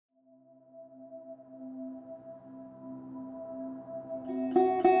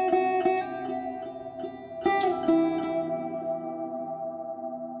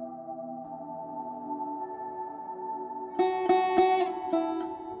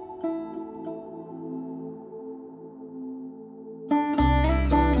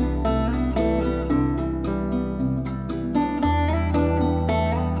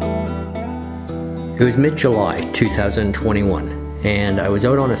It was mid-July 2021, and I was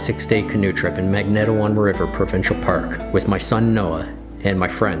out on a 6-day canoe trip in Magnetawan River Provincial Park with my son Noah and my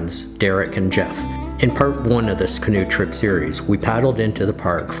friends Derek and Jeff. In part 1 of this canoe trip series, we paddled into the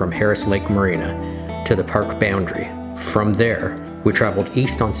park from Harris Lake Marina to the park boundary. From there, we traveled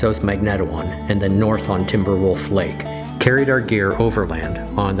east on South Magnetawan and then north on Timberwolf Lake, carried our gear overland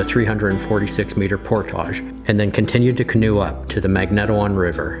on the 346-meter portage, and then continued to canoe up to the Magnetawan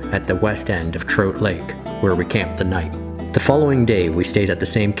River at the west end of Trout Lake, where we camped the night. The following day, we stayed at the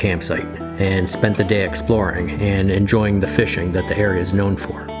same campsite and spent the day exploring and enjoying the fishing that the area is known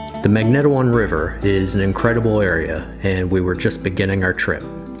for. The Magnetawan River is an incredible area, and we were just beginning our trip.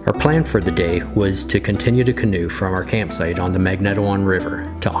 Our plan for the day was to continue to canoe from our campsite on the Magnetawan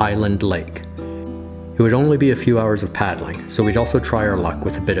River to Island Lake. It would only be a few hours of paddling, so we'd also try our luck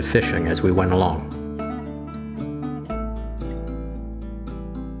with a bit of fishing as we went along.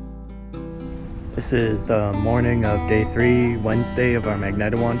 This is the morning of day 3, Wednesday of our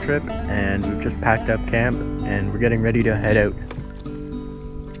Magnetawan trip, and we've just packed up camp and we're getting ready to head out.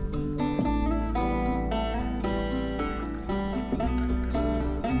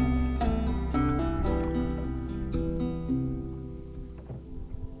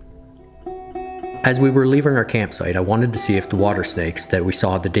 As we were leaving our campsite, I wanted to see if the water snakes that we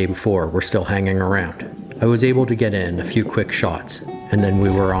saw the day before were still hanging around. I was able to get in a few quick shots, and then we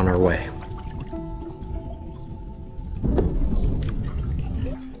were on our way.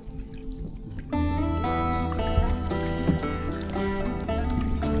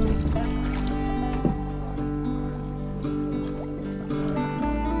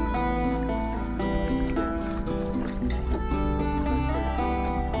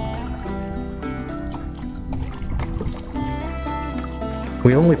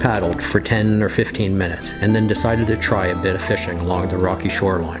 We only paddled for 10 or 15 minutes and then decided to try a bit of fishing along the rocky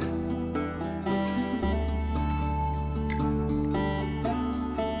shoreline.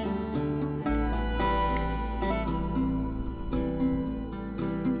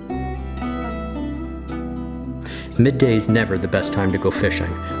 Midday is never the best time to go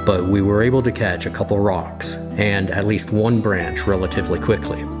fishing, but we were able to catch a couple rocks and at least one branch relatively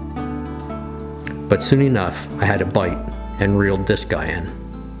quickly. But soon enough, I had a bite and reeled this guy in.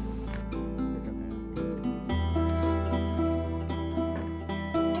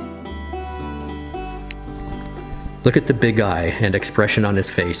 Look at the big eye and expression on his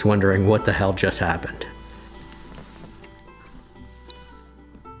face, wondering what the hell just happened.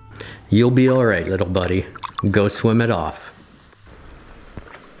 You'll be alright, little buddy. Go swim it off.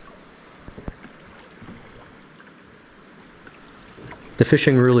 The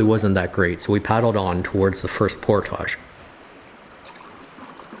fishing really wasn't that great, so we paddled on towards the first portage.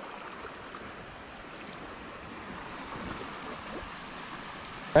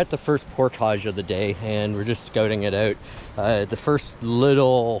 We're at the first portage of the day and we're just scouting it out. The first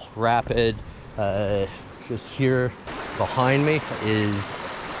little rapid just here behind me is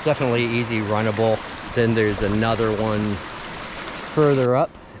definitely easy runnable. Then there's another one further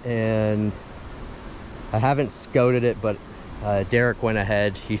up, and I haven't scouted it, but Derek went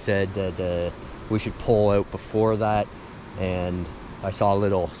ahead. He said that we should pull out before that, and I saw a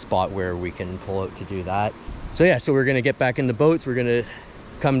little spot where we can pull out to do that. So yeah, so we're gonna get back in the boats. We're gonna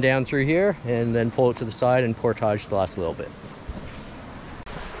come down through here and then pull it to the side and portage the last little bit.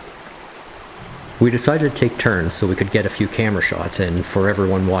 We decided to take turns so we could get a few camera shots in for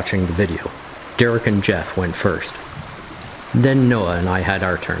everyone watching the video. Derek and Jeff went first. Then Noah and I had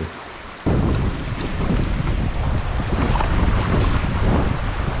our turn.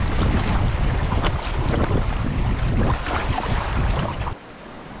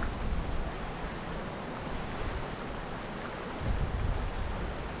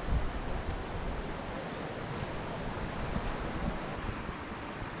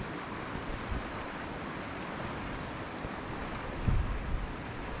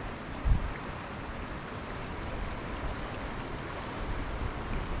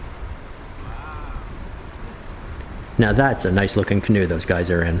 Now that's a nice looking canoe those guys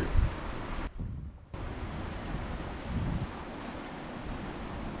are in.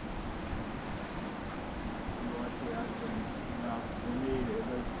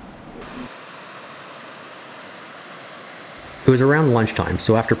 It was around lunchtime,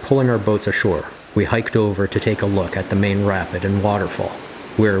 so after pulling our boats ashore, we hiked over to take a look at the main rapid and waterfall,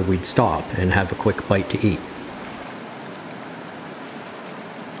 where we'd stop and have a quick bite to eat.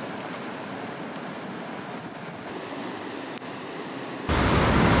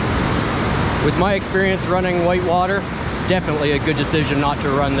 With my experience running whitewater, definitely a good decision not to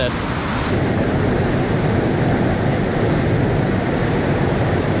run this.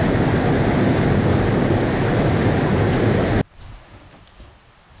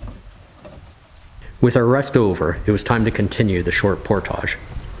 With our rest over, it was time to continue the short portage.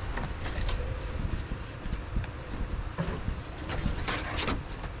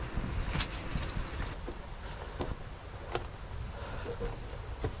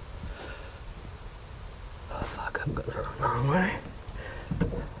 Oh fuck, I'm going the wrong way.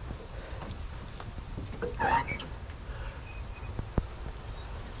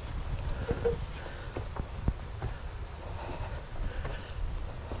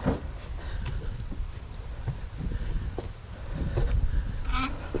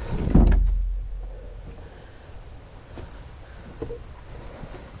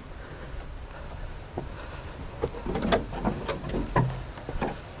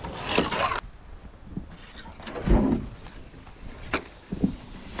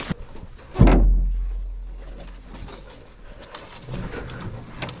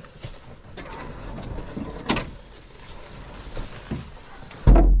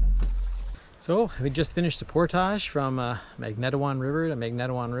 So we just finished the portage from Magnetawan River to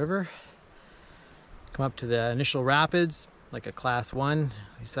Magnetawan River. Come up to the initial rapids, like a class 1.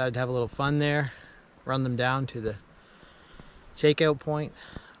 We decided to have a little fun there. Run them down to the takeout point,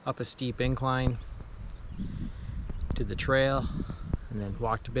 up a steep incline to the trail, and then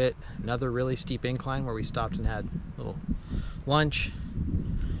walked a bit. Another really steep incline where we stopped and had a little lunch.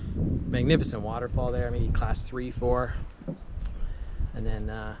 Magnificent waterfall there, maybe class 3, 4. And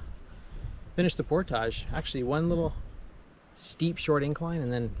then finished the portage. Actually one little steep short incline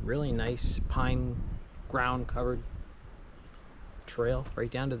and then really nice pine ground covered trail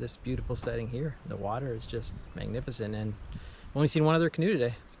right down to this beautiful setting here. The water is just magnificent, and I've only seen one other canoe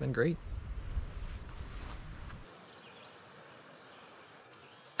today. It's been great.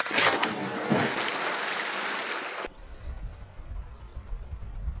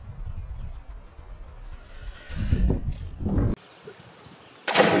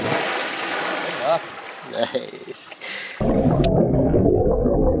 Nice.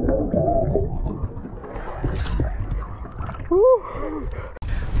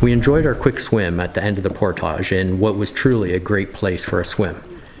 We enjoyed our quick swim at the end of the portage in what was truly a great place for a swim.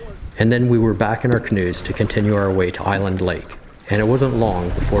 And then we were back in our canoes to continue our way to Island Lake. And it wasn't long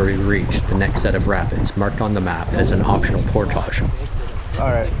before we reached the next set of rapids marked on the map as an optional portage.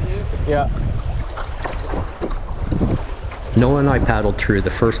 Alright, yeah. Noah and I paddled through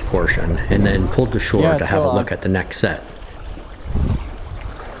the first portion and then pulled to shore to have a look at the next set.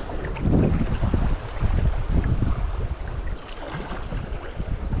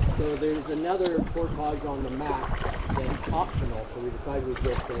 So there's another portage on the map that's optional, so we decided we'd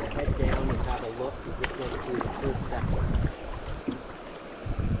just head down and have a look. We just went through the first section.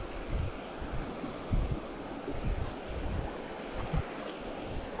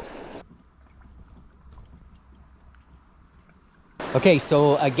 Okay,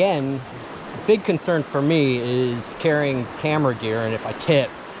 so again, big concern for me is carrying camera gear, and if I tip,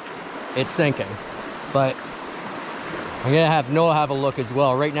 it's sinking. But I'm gonna have Noah have a look as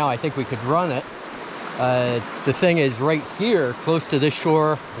well. Right now I think we could run it. The thing is, right here, close to this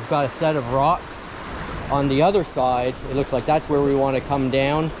shore, we've got a set of rocks. On the other side, it looks like that's where we want to come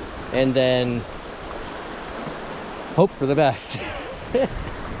down and then hope for the best.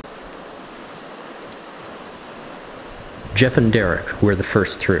 Jeff and Derek were the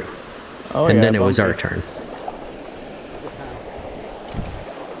first through, and then it was our turn.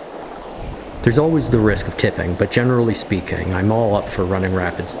 There's always the risk of tipping, but generally speaking, I'm all up for running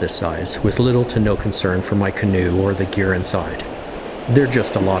rapids this size, with little to no concern for my canoe or the gear inside. They're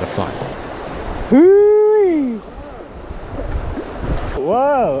just a lot of fun.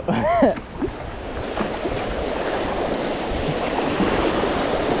 Whoa!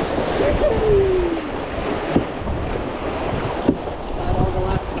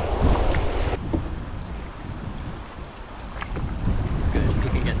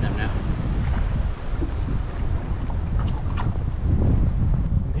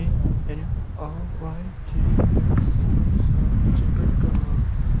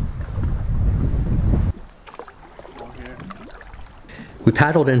 We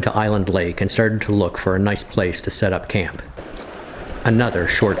paddled into Island Lake and started to look for a nice place to set up camp. Another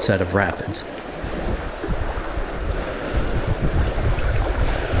short set of rapids.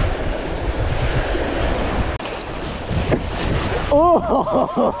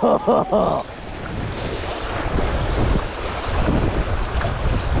 Oh!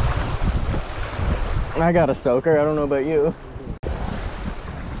 I got a soaker, I don't know about you.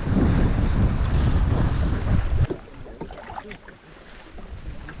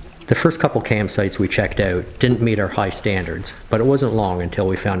 The first couple campsites we checked out didn't meet our high standards, but it wasn't long until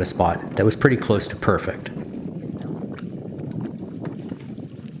we found a spot that was pretty close to perfect.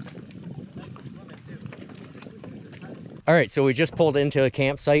 All right, so we just pulled into a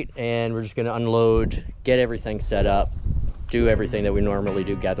campsite and we're just gonna unload, get everything set up, do everything that we normally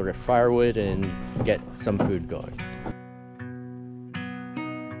do, gather a firewood and get some food going.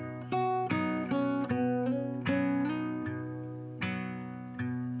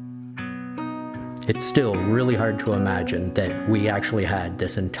 It's still really hard to imagine that we actually had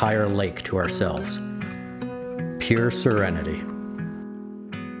this entire lake to ourselves. Pure serenity.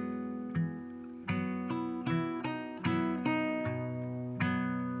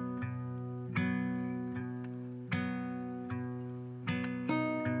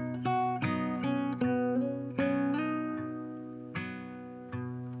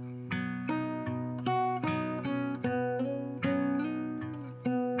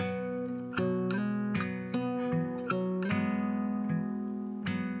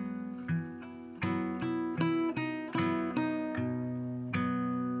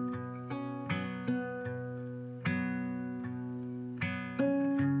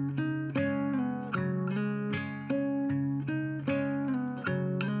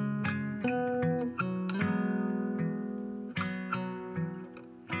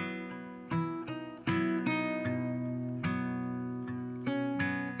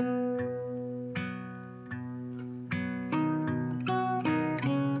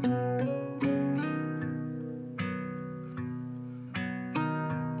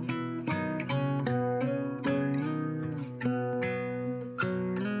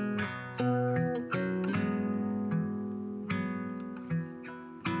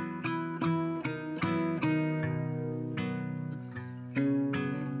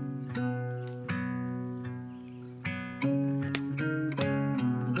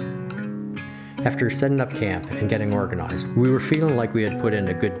 After setting up camp and getting organized, we were feeling like we had put in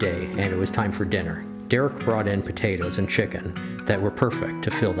a good day and it was time for dinner. Derek brought in potatoes and chicken that were perfect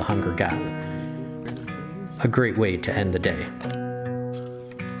to fill the hunger gap. A great way to end the day.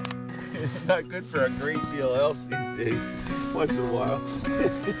 It's not good for a great deal else these days, once in a while.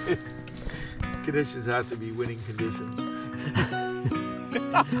 Conditions have to be winning conditions.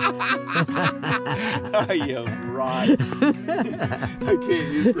 You rot. I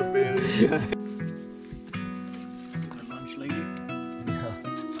can't use profanity. Lunch lady? Yeah.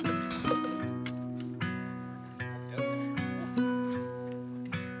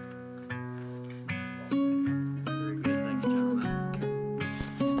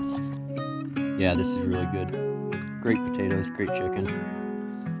 Yeah, this is really good. Great potatoes, great chicken.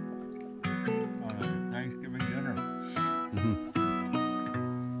 Thanksgiving dinner.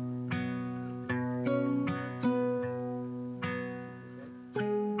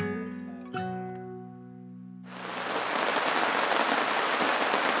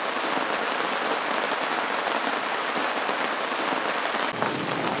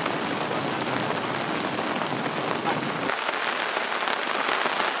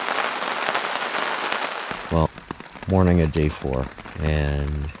 Well, morning of day 4,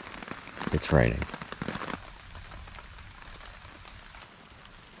 and it's raining.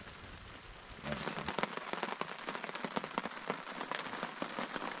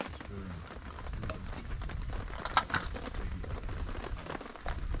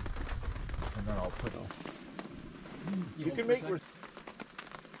 And then I'll put you can make.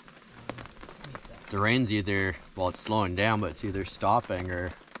 The rain's either, well, it's slowing down, but it's either stopping or...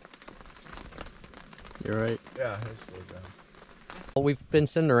 You're right. Yeah, it's slowed down. Well, we've been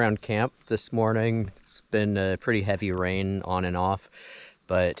sitting around camp this morning. It's been a pretty heavy rain on and off,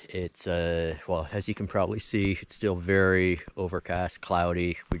 but it's, well, as you can probably see, it's still very overcast,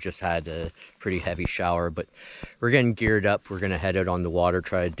 cloudy. We just had a pretty heavy shower, but we're getting geared up. We're going to head out on the water,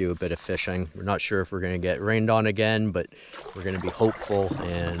 try to do a bit of fishing. We're not sure if we're going to get rained on again, but we're going to be hopeful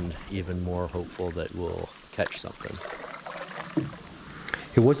and even more hopeful that we'll catch something.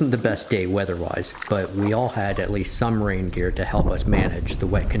 It wasn't the best day weather-wise, but we all had at least some rain gear to help us manage the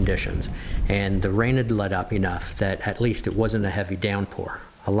wet conditions, and the rain had let up enough that at least it wasn't a heavy downpour,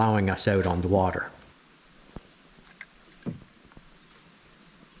 allowing us out on the water.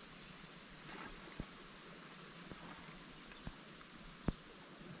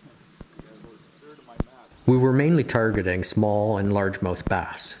 We were mainly targeting small and largemouth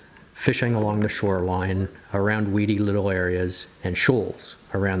bass, fishing along the shoreline, around weedy little areas, and shoals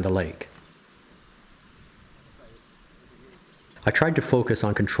around the lake. I tried to focus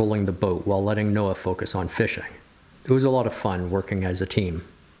on controlling the boat while letting Noah focus on fishing. It was a lot of fun working as a team.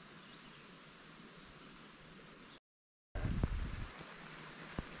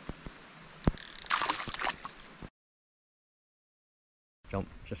 Jump,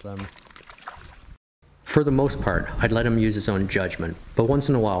 just let him. For the most part, I'd let him use his own judgment, but once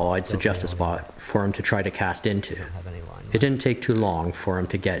in a while I'd suggest a spot for him to try to cast into. Have any line. It didn't take too long for him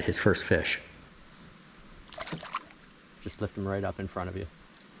to get his first fish. Just lift him right up in front of you.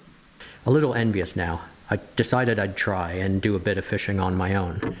 A little envious now, I decided I'd try and do a bit of fishing on my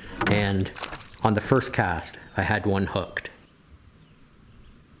own. And on the first cast, I had one hooked.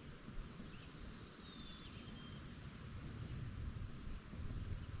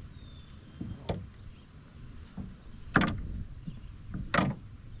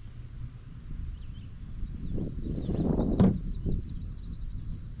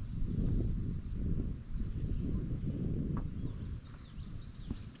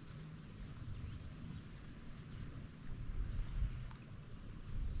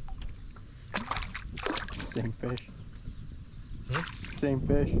 Same fish. Same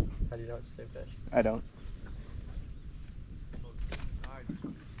fish. How do you know it's the same fish? I don't.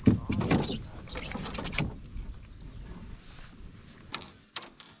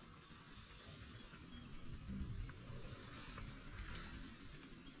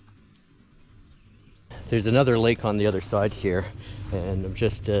 There's another lake on the other side here, and I'm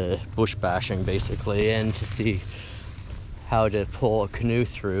just bush bashing basically, and to see how to pull a canoe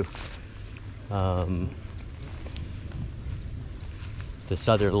through. This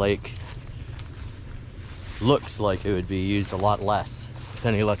other lake looks like it would be used a lot less. With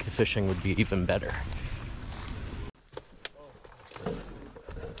any luck, the fishing would be even better.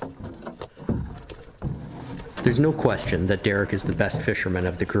 There's no question that Derek is the best fisherman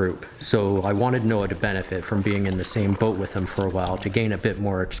of the group, so I wanted Noah to benefit from being in the same boat with him for a while to gain a bit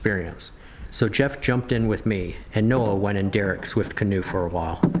more experience. So Jeff jumped in with me, and Noah went in Derek's swift canoe for a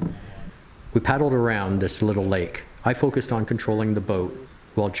while. We paddled around this little lake. I focused on controlling the boat,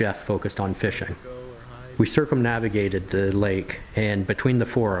 while Jeff focused on fishing. We circumnavigated the lake, and between the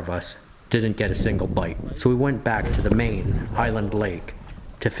four of us, didn't get a single bite. So we went back to the main island lake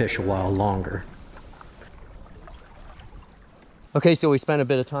to fish a while longer. Okay, so we spent a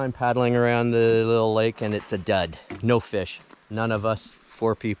bit of time paddling around the little lake, and it's a dud. No fish. None of us,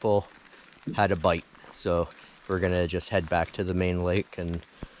 4 people, had a bite. So we're gonna just head back to the main lake. And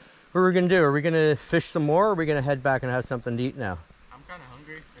what are we gonna do? Are we gonna fish some more, or are we gonna head back and have something to eat now? I'm kind of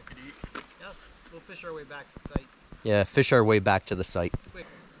hungry. I could eat. Yes, we'll fish our way back to the site. Yeah, fish our way back to the site. Quick.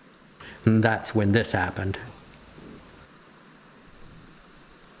 And that's when this happened.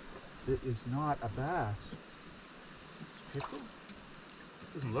 It is not a bass. Pickle?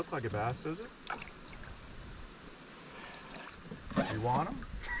 Doesn't look like a bass, does it? You want them?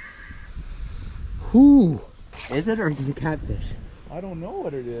 Whoo! Is it, or is it a catfish? I don't know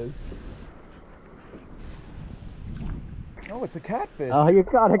what it is. No, it's a catfish. Oh, you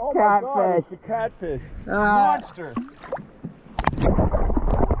got a Oh my God, catfish! it's a catfish. Ah. Monster.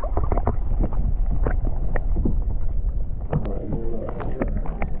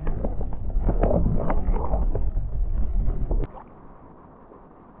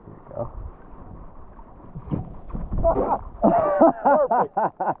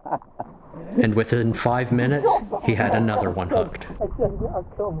 And within 5 minutes, he had another one hooked. I said, I'll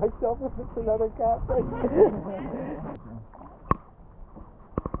kill myself if it's another catfish.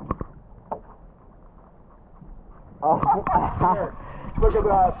 Here, look at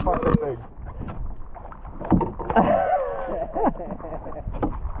that fucking thing.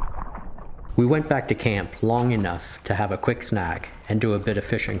 We went back to camp long enough to have a quick snack and do a bit of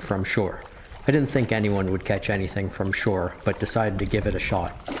fishing from shore. I didn't think anyone would catch anything from shore, but decided to give it a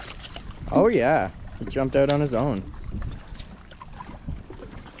shot. Oh yeah, he jumped out on his own.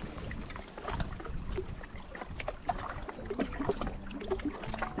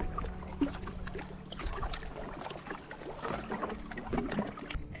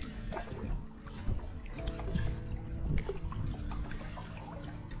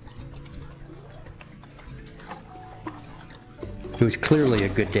 It was clearly a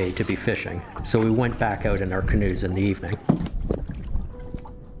good day to be fishing, so we went back out in our canoes in the evening.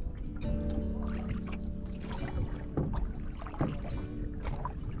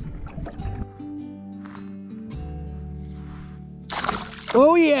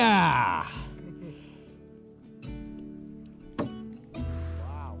 Oh yeah!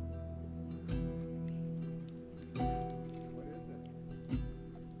 Wow.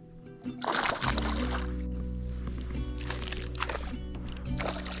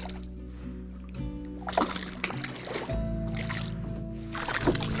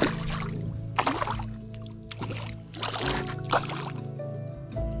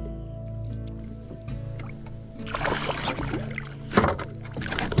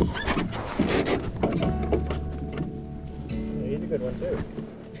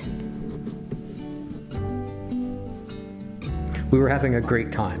 We were having a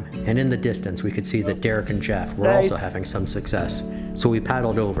great time, and in the distance we could see that Derek and Jeff were also having some success, so we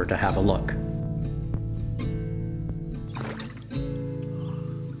paddled over to have a look.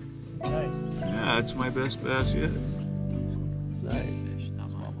 Nice. Yeah, it's my best bass yet. Nice.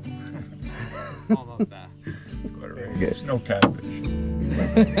 Smallmouth bass. It's quite a very good. It's no catfish.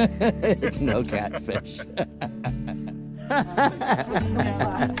 It's no catfish.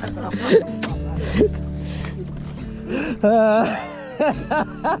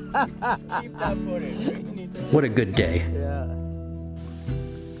 What a good day. Yeah.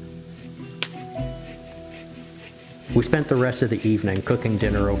 We spent the rest of the evening cooking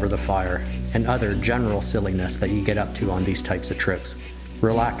dinner over the fire and other general silliness that you get up to on these types of trips,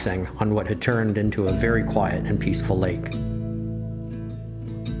 relaxing on what had turned into a very quiet and peaceful lake.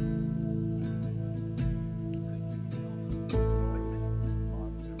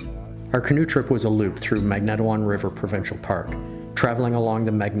 Our canoe trip was a loop through Magnetawan River Provincial Park, traveling along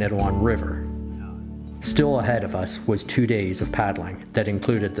the Magnetawan River. Still ahead of us was 2 days of paddling that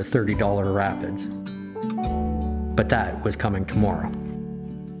included the $30 rapids. But that was coming tomorrow.